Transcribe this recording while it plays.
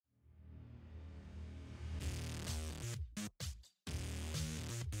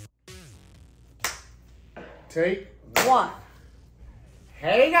Take one.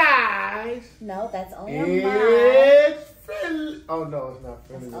 Hey guys. No, that's only on It's Philly. Oh no, it's not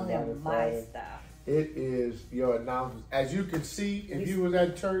Philly. It's only on my stuff. It is your announcements. As you can see, if you was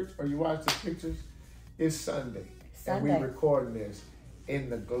at church or you watched the pictures, it's Sunday. And we recording this in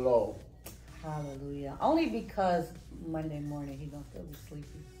the glow. Hallelujah. Only because Monday morning he gonna still be sleepy.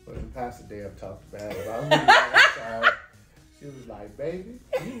 But Pastor Dale talked bad about me. She was like, baby,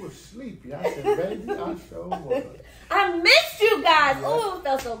 you were sleepy. I said, baby, I sure was. I missed you guys. Yeah. Oh, it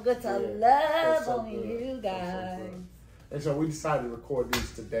felt so good to love on you guys. And so we decided to record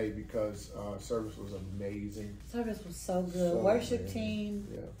these today because service was amazing. Service was so good. So Worship amazing. team,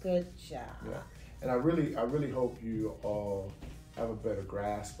 good job. Yeah. And I really hope you all have a better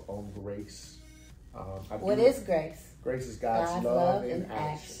grasp on grace. What is grace? Grace is God's love in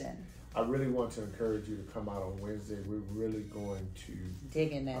action. I really want to encourage you to come out on Wednesday. We're really going to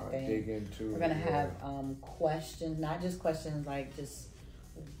dig in that thing. Dig into We're going to have questions, not just questions like just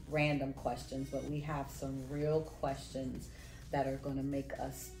random questions, but we have some real questions that are going to make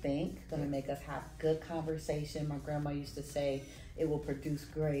us think, going to make us have good conversation. My grandma used to say it will produce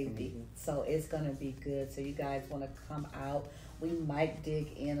gravy. Mm-hmm. So it's going to be good. So you guys want to come out. We might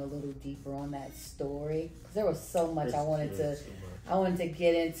dig in a little deeper on that story because there was so much I wanted to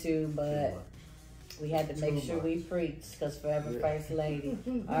get into, but we had to make sure we preached because Forever First Lady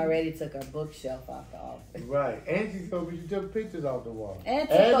already took her bookshelf off the office. Right. And she told me she took pictures off the wall. And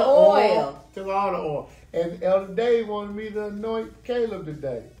took the oil. Took all the oil. And Elder Dave wanted me to anoint Caleb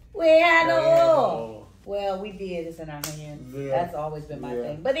today. We had no oil. Well, we did. It's in our hands. Yeah. That's always been my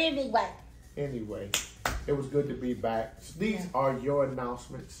thing. But anyway, it was good to be back. These are your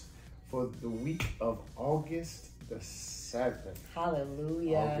announcements for the week of August the 7th.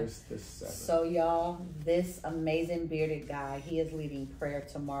 Hallelujah. August the 7th. So y'all, this amazing bearded guy, he is leading prayer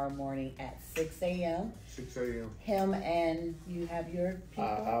tomorrow morning at 6 a.m. 6 a.m. Him and you have your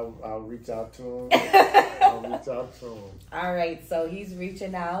people? I'll reach out to him. All right, so he's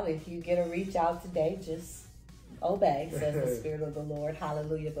reaching out. If you get a reach out today, just obey, says the Spirit of the Lord.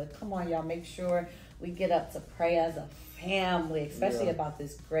 Hallelujah. But come on, y'all, make sure we get up to pray as a family, especially about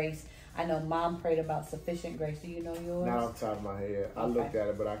this grace. I know Mom prayed about sufficient grace. Do you know yours? Not off the top of my head. I looked at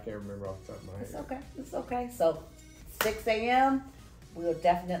it, but I can't remember off the top of my head. It's okay. So 6 a.m., we'll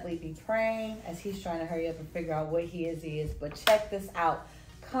definitely be praying as he's trying to hurry up and figure out what he is. But check this out.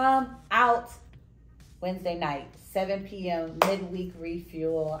 Come out Wednesday night, 7 p.m., midweek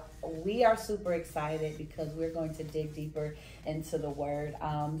refuel. We are super excited because we're going to dig deeper into the word.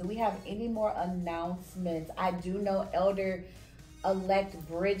 Do we have any more announcements? I do know Elder-elect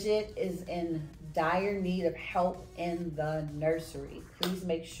Bridget is in dire need of help in the nursery. Please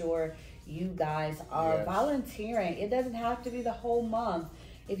make sure you guys are volunteering. It doesn't have to be the whole month.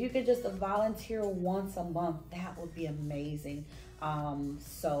 If you could just volunteer once a month, that would be amazing.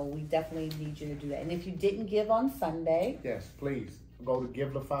 So we definitely need you to do that. And if you didn't give on Sunday, yes, please go to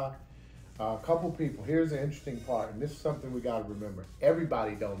Givelify. A couple people. Here's the interesting part, and this is something we got to remember.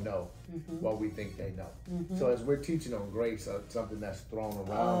 Everybody don't know what we think they know. So as we're teaching on grace, something that's thrown around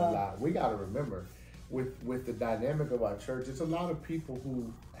a lot, we got to remember with the dynamic of our church, it's a lot of people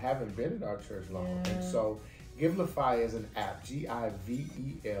who haven't been in our church long. And so Givelify is an app, Givelify.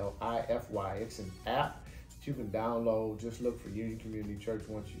 It's an app that you can download. Just look for Union Community Church.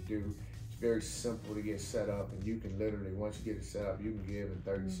 Once you do, it's very simple to get set up, and you can literally, once you get it set up, you can give in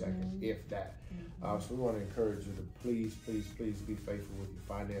 30 seconds, if that. So we want to encourage you to please be faithful with your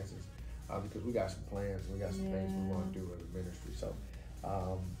finances, because we got some plans, we got some things we want to do as a ministry. So,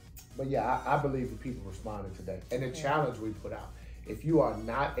 but yeah, I believe the people responded today, and the challenge we put out. If you are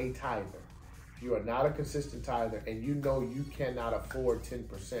not a tither, if you are not a consistent tither, and you know you cannot afford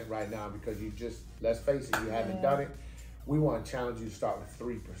 10% right now because you just, let's face it, you haven't done it, we want to challenge you to start with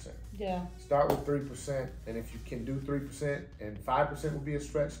 3%. Yeah. Start with 3%, and if you can do 3%, and 5% would be a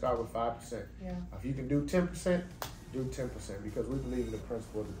stretch, start with 5%. Yeah. If you can do 10%, do 10%, because we believe in the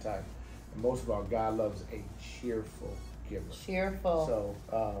principle of the tithe. And most of all, God loves a cheerful giver. Cheerful.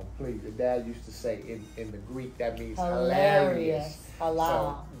 So please, the dad used to say in the Greek that means hilarious.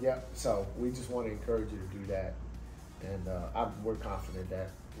 Halal. So, so we just want to encourage you to do that, and we're confident that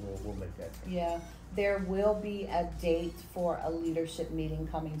we'll make that change. Yeah, there will be a date for a leadership meeting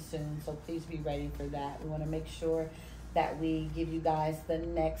coming soon, so please be ready for that. We want to make sure that we give you guys the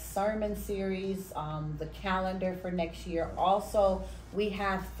next sermon series, the calendar for next year. Also, we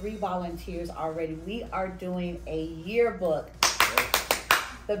have 3 volunteers already. We are doing a yearbook.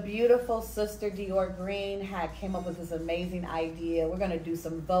 The beautiful sister Dior Green came up with this amazing idea. We're going to do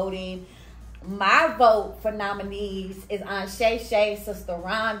some voting. My vote for nominees is Aunt Shay Shay, Sister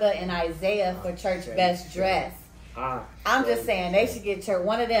Rhonda, and Isaiah for Church Best Dress. I'm just saying they should get church.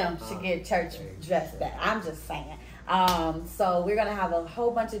 One of them should get church dress back. I'm just saying. So we're gonna have a whole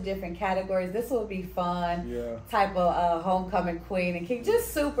bunch of different categories. This will be fun. Yeah. Type of homecoming queen and king,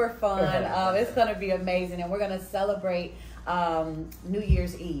 just super fun. It's gonna be amazing, and we're gonna celebrate New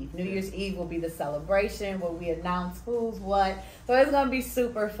Year's Eve. New Year's Eve will be the celebration where we announce who's what. So it's gonna be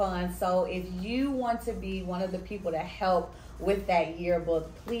super fun. So if you want to be one of the people to help with that yearbook,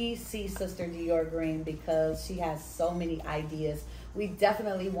 please see Sister Dior Green because she has so many ideas. We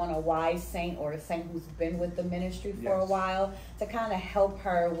definitely want a wise saint or a saint who's been with the ministry for a while to kind of help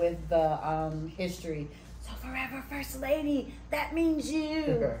her with the history. So forever First Lady, that means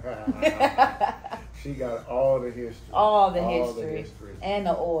you. She got all the history. All the history. And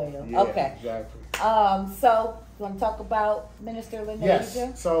the oil. Yeah, okay. Exactly. So you want to talk about Minister Lanasia?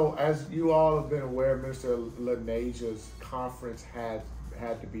 Yes. So as you all have been aware, Minister Lanasia's conference had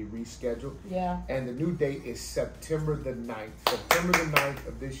to be rescheduled. Yeah. And the new date is September the 9th. September the 9th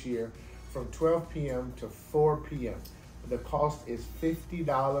of this year from 12 p.m. to 4 p.m. The cost is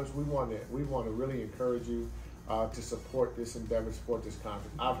 $50. We want to really encourage you to support this endeavor, support this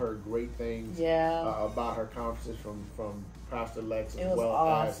conference. I've heard great things about her conferences from Pastor Lex as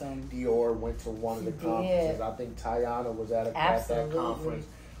well as Dior went to one of the conferences. I think Tayana was at that conference.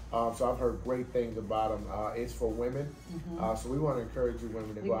 So I've heard great things about them. It's for women. So we want to encourage you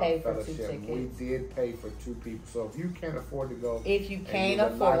women to go out and fellowship. We did pay for 2 people. So if you can't afford to go. If you can't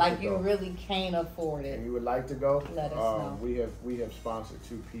afford, you really can't afford it. And you would like to go, let us know. We have sponsored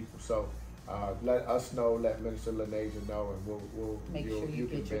 2 people. So let us know, let Minister Lanasia know, and we'll make sure you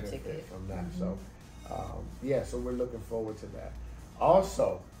can get your benefit ticket from that. So so we're looking forward to that.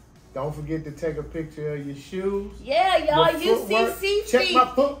 Also, don't forget to take a picture of your shoes. Yeah, y'all. UCC feet. Check my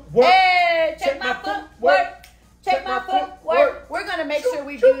footwork. Hey, check my footwork. Check my footwork. We're gonna make sure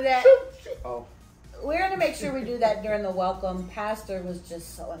we do that. We're gonna make sure we do that during the welcome. Pastor was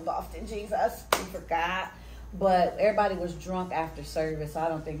just so engulfed in Jesus, we forgot. But everybody was drunk after service. So I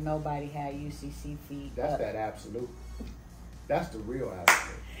don't think nobody had UCC feet. That's that absolute. That's the real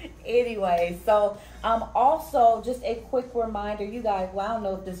absolute. Anyway, so also just a quick reminder, you guys, well, I don't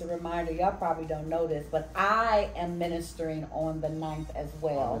know if this is a reminder, y'all probably don't know this, but I am ministering on the 9th as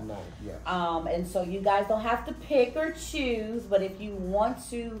well. On the 9th, yes. And so you guys don't have to pick or choose, but if you want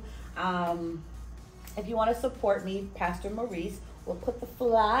to support me, Pastor Maurice will put the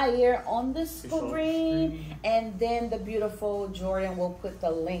flyer on the screen, and then the beautiful Jordan will put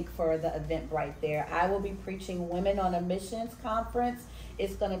the link for the event right there. I will be preaching Women on a Missions Conference.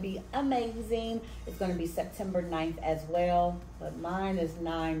 It's going to be amazing. It's going to be September 9th as well, but mine is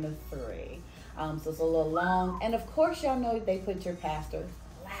 9 to 3. So it's a little long. And of course, y'all know they put your pastor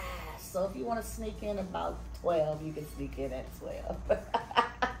last. So if you want to sneak in about 12, you can sneak in at 12.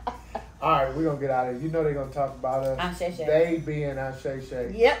 All right, we're going to get out of here. You know they're going to talk about us. Aunt Shay Shay. They being Aunt Shay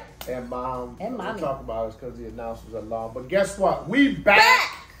Shay. Yep. And Mom. And Mommy. Talk about us because the announcements are long. But guess what? We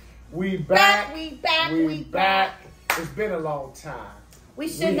back. We back. We back. It's been a long time. We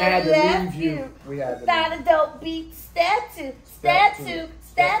shouldn't have left you without a dope beat. Step two.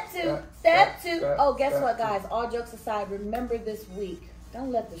 Oh, guess what, guys? All jokes aside, remember this week. Don't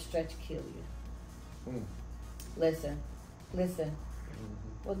let the stretch kill you. Listen.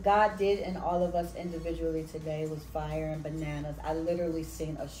 What God did in all of us individually today was fire and bananas. I literally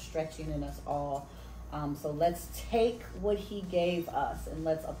seen a stretching in us all. So let's take what he gave us and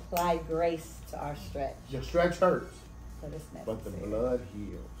let's apply grace to our stretch. The stretch hurts, but the blood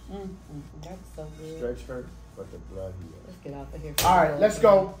heals. That's so good. Stretch hurts, but the blood heals. Let's get off of here. All right, let's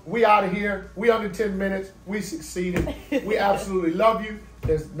go. We out of here. We under 10 minutes. We succeeded. We absolutely love you.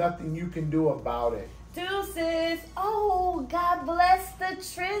 There's nothing you can do about it. Deuces. Oh, God bless the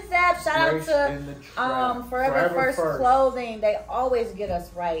Trizap. Shout out to Forever First Clothing. They always get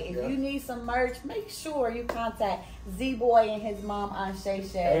us right. If you need some merch, make sure you contact Z-Boy and his mom, Aunt Shay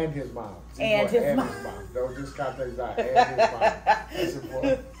Shay. And his mom. And his mom. Don't just contact that. And his mom. That's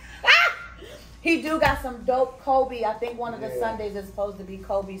important. He do got some dope Kobe. I think one of the Sundays is supposed to be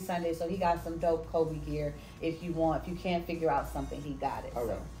Kobe Sunday, so he got some dope Kobe gear. If you can't figure out something, he got it. Okay.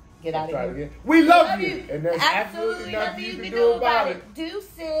 So get out of here. We love you. And there's absolutely nothing you can do about it.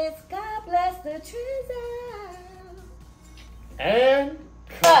 Deuces. God bless the Trizap. And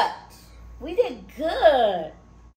cut. We did good.